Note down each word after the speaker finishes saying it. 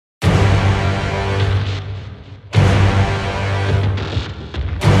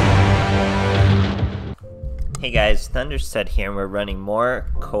Hey guys, THUNDERSTUD here, and we're running more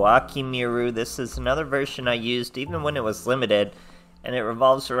Meiru. This is another version I used even when it was limited, and it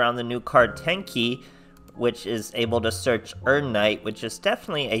revolves around the new card Tenki, which is able to search Earn Knight, which is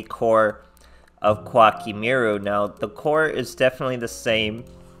definitely a core of Meiru. Now, the core is definitely the same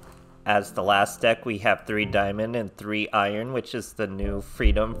as the last deck. We have 3 diamond and 3 iron, which is the new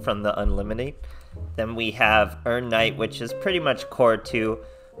freedom from the unlimited. Then we have Earn Knight, which is pretty much core 2.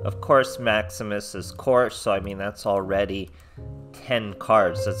 Of course, Maximus is core, so I mean that's already 10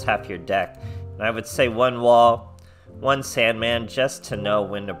 cards. That's half your deck. And I would say 1 wall, 1 Sandman, just to know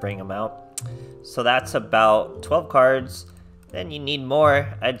when to bring them out. So that's about 12 cards. Then you need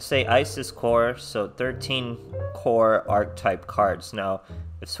more. I'd say Ice is core, so 13 core archetype cards. Now,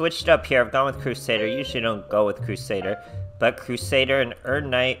 I've switched up here. I've gone with Crusader. Usually don't go with Crusader, but Crusader and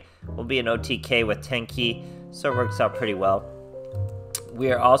Earn Knight will be an OTK with Tenki, so it works out pretty well. We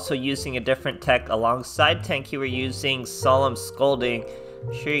are also using a different tech alongside Tenki. We're using Solemn Scolding.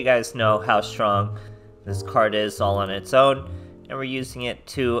 I'm sure you guys know how strong this card is all on its own. And we're using it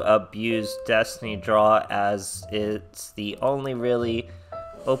to abuse Destiny Draw, as it's the only really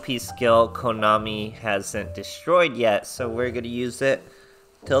OP skill Konami hasn't destroyed yet. So we're going to use it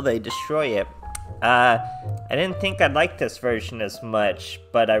till they destroy it. I didn't think I'd like this version as much,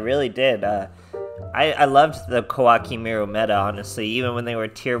 but I really did. I loved the Meiru meta, honestly. Even when they were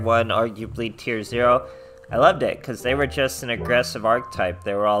tier 1, arguably tier 0, I loved it because they were just an aggressive archetype.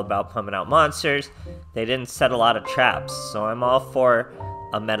 They were all about pumping out monsters. They didn't set a lot of traps, so I'm all for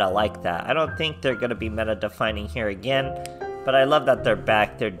a meta like that. I don't think they're going to be meta defining here again, but I love that they're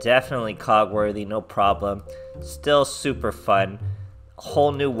back. They're definitely cog worthy, no problem. Still super fun.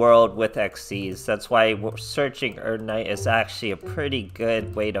 Whole new world with Xyzs. That's why searching Earn Knight is actually a pretty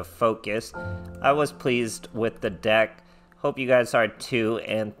good way to focus. I was pleased with the deck. Hope you guys are too,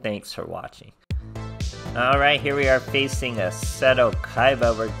 and thanks for watching. Alright, here we are facing a Seto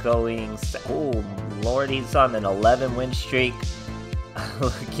Kaiba. We're going... Oh, Lord, he's on an 11 win streak.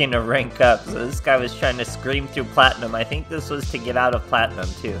 Looking to rank up. So this guy was trying to scream through Platinum. I think this was to get out of Platinum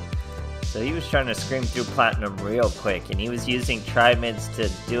too. So he was trying to scream through Platinum real quick, and he was using Tri-Mids to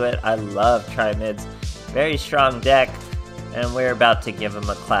do it. I love Tri-Mids. Very strong deck, and we're about to give him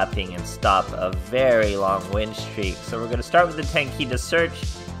a clapping and stop a very long win streak. So we're going to start with the Tenki to search.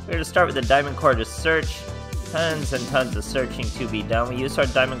 We're going to start with the Diamond Core to search. Tons and tons of searching to be done. We use our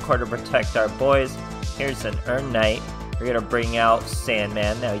Diamond Core to protect our boys. Here's an Earn Knight. We're going to bring out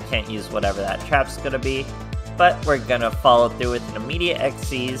Sandman. Now he can't use whatever that trap's going to be, but we're going to follow through with an immediate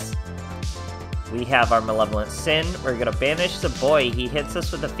Xyzs. We have our Malevolent Sin. We're going to banish the boy. He hits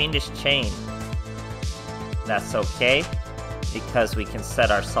us with a Fiendish Chain. That's okay, because we can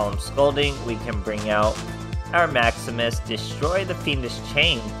set our Solemn Scolding. We can bring out our Maximus, destroy the Fiendish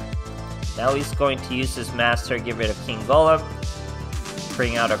Chain. Now he's going to use his Master, get rid of King Golem,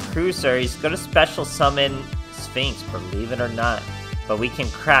 bring out a Cruiser. He's going to special summon Sphinx, believe it or not. But we can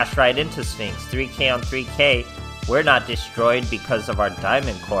crash right into Sphinx. 3k on 3k. We're not destroyed because of our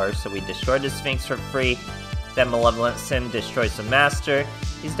Diamond Core, so we destroyed the Sphinx for free. Then Malevolent Sin destroys the Master.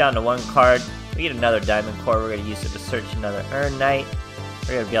 He's down to 1 card. We get another Diamond Core. We're going to use it to search another Earn Knight.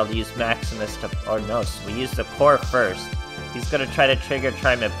 We're going to be able to use Maximus to... Or no, so we use the Core first. He's going to try to trigger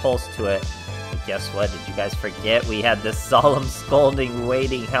Tri-Mid Pulse to it. But guess what? Did you guys forget? We had this Solemn Scolding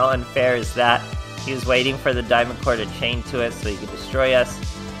waiting. How unfair is that? He was waiting for the Diamond Core to chain to it so he could destroy us.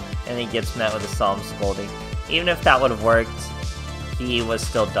 And he gets met with a Solemn Scolding. Even if that would have worked, he was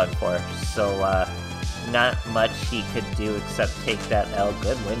still done for. So, not much he could do except take that L.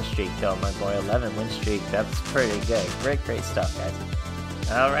 Good win streak, though, my boy. 11 win streak. That's pretty good. Great stuff,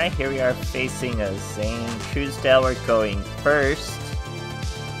 guys. Alright, here we are facing a Zane Truesdale. We're going first.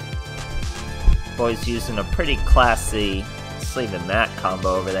 Boy's using a pretty classy sleeve and mat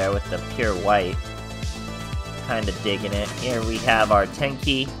combo over there with the pure white. Kinda digging it. Here we have our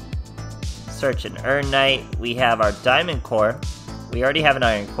Tenki. Search an Earn Knight. We have our Diamond Core. We already have an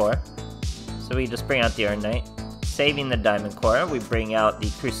Iron Core, so we just bring out the Earn Knight. Saving the Diamond Core, we bring out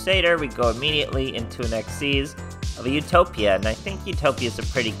the Crusader. We go immediately into an Xyzs of a Utopia, and I think Utopia is a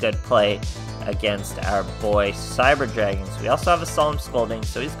pretty good play against our boy Cyber Dragons. We also have a Solemn Scolding,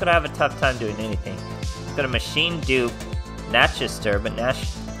 so he's gonna have a tough time doing anything. He's gonna machine dupe Natchester, but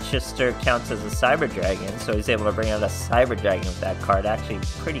Natchester counts as a Cyber Dragon, so he's able to bring out a Cyber Dragon with that card. Actually,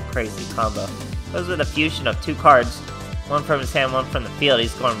 pretty crazy combo. Goes with a fusion of 2 cards, 1 from his hand, 1 from the field.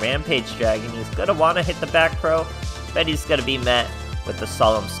 He's going Rampage Dragon. He's gonna want to hit the back row, but he's gonna be met with the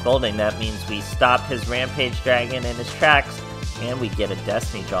Solemn Scolding. That means we stop his Rampage Dragon in his tracks, and we get a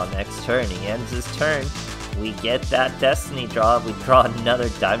Destiny Draw next turn. He ends his turn. We get that Destiny Draw. We draw another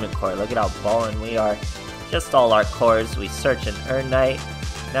Diamond Core. Look at how ballin' we are. just all our cores. We search an Earn Knight.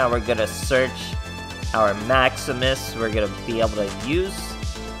 Now we're gonna search our Maximus. We're gonna be able to use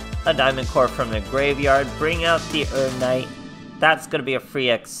a diamond core from the graveyard, bring out the Earn Knight. That's gonna be a free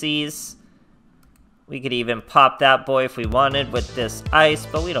Xyzs. We could even pop that boy if we wanted with this ice,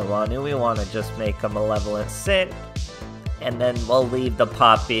 but we don't want to. We want to just make a Malevolent Sin, and then we'll leave the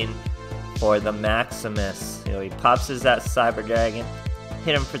popping for the Maximus. You know, he pops his that Cyber Dragon,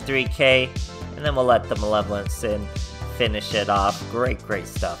 hit him for 3k, and then we'll let the Malevolent Sin finish it off. Great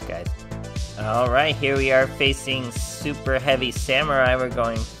stuff, guys. Alright, here we are facing Super Heavy Samurai. We're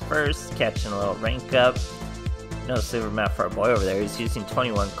going first, catching a little rank up. No silver map for our boy over there. He's using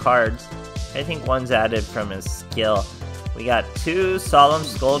 21 cards. I think one's added from his skill. We got 2 Solemn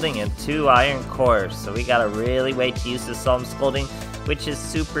Scolding and 2 Iron Cores, so we gotta really wait to use the Solemn Scolding, which is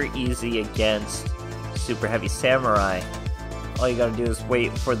super easy against Super Heavy Samurai. All you gotta do is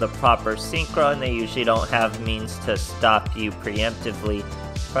wait for the proper synchro, and they usually don't have means to stop you preemptively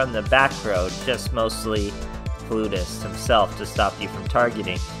from the back row, just mostly Flutist himself to stop you from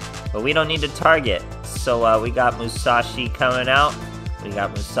targeting. But we don't need to target, so we got Musashi coming out. We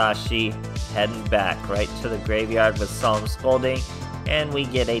got Musashi heading back right to the graveyard with Solemn Scolding, and we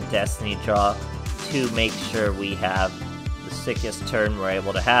get a Destiny draw to make sure we have the sickest turn we're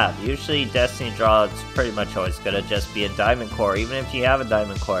able to have. Usually Destiny draw, it's pretty much always gonna just be a Diamond Core, even if you have a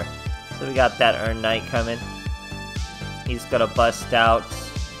Diamond Core. So we got that Earn Knight coming. He's gonna bust out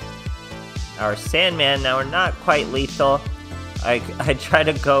our Sandman. Now we're not quite lethal. I try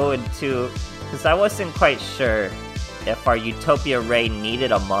to go into, because I wasn't quite sure if our Utopia Ray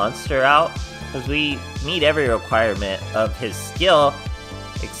needed a monster out, because we meet every requirement of his skill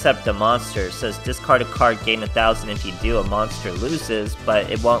except a monster. It says discard a card, gain 1000 if you do, a monster loses, but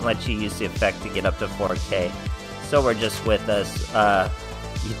it won't let you use the effect to get up to 4k. So we're just with us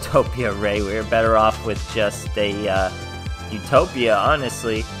Utopia Ray. We were better off with just a Utopia,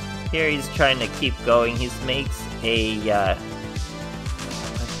 honestly. Here he's trying to keep going. He makes a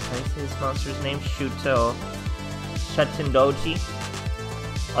what is his monster's name? Shatendoji.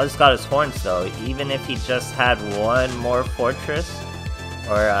 Oh, he's got his horns though. Even if he just had one more fortress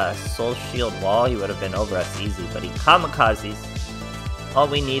or a soul shield wall, he would have been over us easy. But he kamikazes. All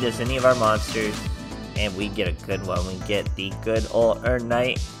we need is any of our monsters, and we get a good one. We get the good old Earn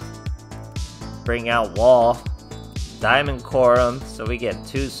Knight. Bring out wall. Diamond Core him, so we get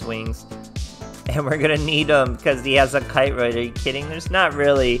 2 swings. And we're gonna need him because he has a Kite Ride. Are you kidding? There's not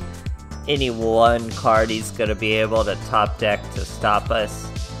really any one card he's gonna be able to top deck to stop us.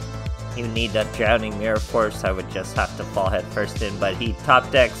 You need a Drowning Mirror Force. I would just have to fall head first in, but he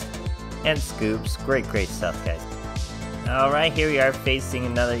top decks and scoops. Great stuff, guys. Alright, here we are facing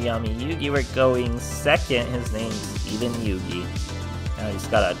another Yami Yugi. We're going second. His name's even Yugi. He's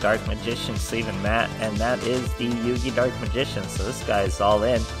got a Dark Magician sleeve and mat, and that is the Yugi Dark Magician, so this guy's all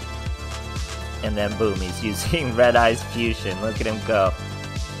in. And then boom, he's using Red Eyes Fusion. Look at him go.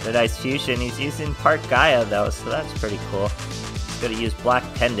 Red Eyes Fusion, he's using Part Gaia though, so that's pretty cool. He's gonna use Black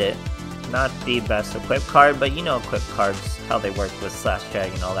Pendant. Not the best equip card, but you know equip cards, how they work with Slash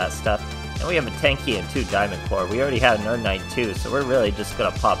Drag and all that stuff. And we have a Tenki and 2 Diamond Core. We already had an Earn Knight too, so we're really just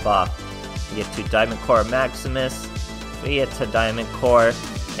gonna pop off. We get 2 Diamond Core Maximus. We get to Diamond Core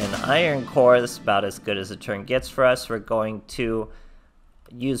and Iron Core. This is about as good as the turn gets for us. We're going to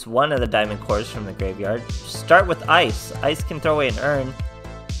use one of the Diamond Cores from the graveyard. Start with Ice. Ice can throw away an Urn.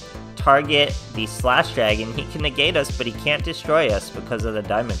 Target the Slash Dragon. He can negate us, but he can't destroy us because of the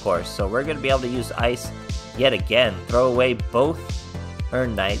Diamond Core. So we're going to be able to use Ice yet again. Throw away both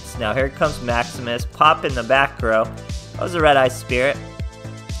Earn Knights. Now here comes Maximus. Pop in the back row. That was a Red Eye Spirit.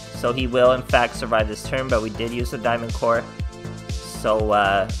 So he will in fact survive this turn, but we did use a Diamond Core. So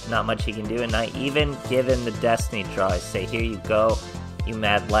not much he can do. And I even give him the Destiny draw. I say, here you go, you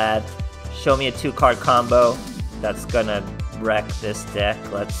mad lad. Show me a 2-card combo that's gonna wreck this deck.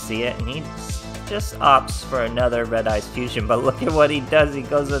 Let's see it. And he just opts for another Red Eyes Fusion, but look at what he does. He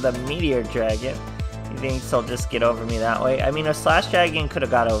goes with a Meteor Dragon. He thinks he'll just get over me that way. I mean, a Slash Dragon could have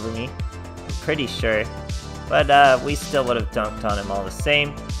got over me, I'm pretty sure, but we still would have dunked on him all the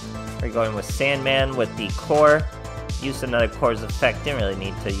same. We're going with Sandman with the core. Used another core's effect. Didn't really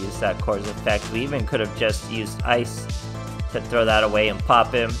need to use that core's effect. We even could have just used Ice to throw that away and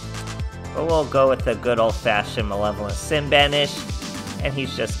pop him. But we'll go with the good old-fashioned Malevolent Sin Banish. And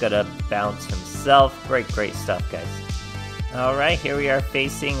he's just gonna bounce himself. Great stuff, guys. Alright, here we are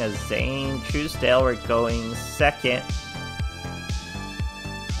facing a Zane Truesdale. We're going second.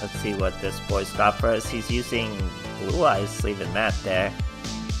 Let's see what this boy's got for us. He's using Blue Eyes sleeve and mat there.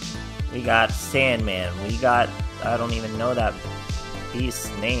 We got Sandman. We got, I don't even know that beast's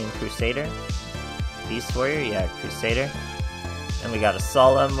name, Crusader? Beast Warrior, yeah, Crusader. And we got a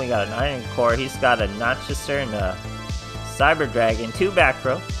Solemn, we got an Iron Core, he's got a Noxicer and a Cyber Dragon, 2 back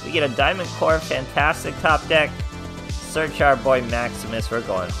row. We get a Diamond Core, fantastic top deck. Search our boy Maximus, we're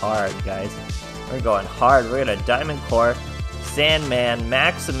going hard, guys. We're going hard, we're gonna Diamond Core. Sandman,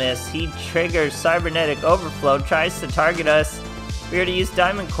 Maximus, he triggers Cybernetic Overflow, tries to target us. We already used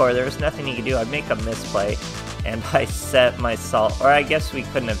Diamond Core, there was nothing he could do. I'd make a misplay, and I set my Salt, or I guess we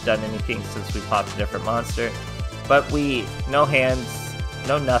couldn't have done anything since we popped a different monster. But no hands,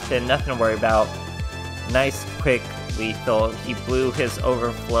 no nothing to worry about. Nice, quick, lethal. He blew his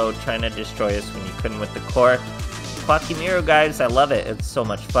Overflow trying to destroy us when you couldn't with the core. Meiru, guys, I love it. It's so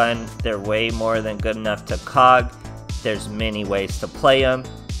much fun. They're way more than good enough to cog. There's many ways to play them.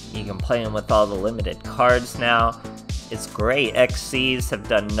 You can play them with all the limited cards now. It's great. Xyzs have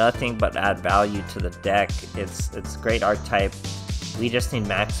done nothing but add value to the deck. It's great archetype. We just need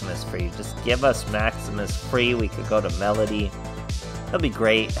Maximus free. Just give us Maximus free. We could go to Melody. That'll be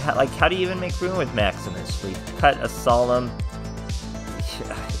great. How do you even make room with Maximus? We cut a Solemn,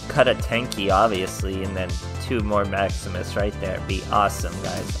 cut a Tenki, obviously, and then 2 more Maximus right there. It'd be awesome,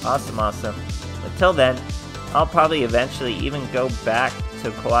 guys. Awesome, awesome. Until then, I'll probably eventually even go back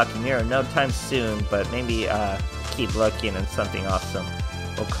to Meiru. No time soon, but maybe keep looking and something awesome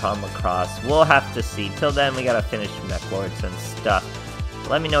will come across. We'll have to see. Till then, we gotta finish Mech Lords and stuff.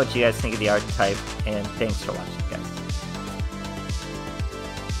 Let me know what you guys think of the archetype, and thanks for watching.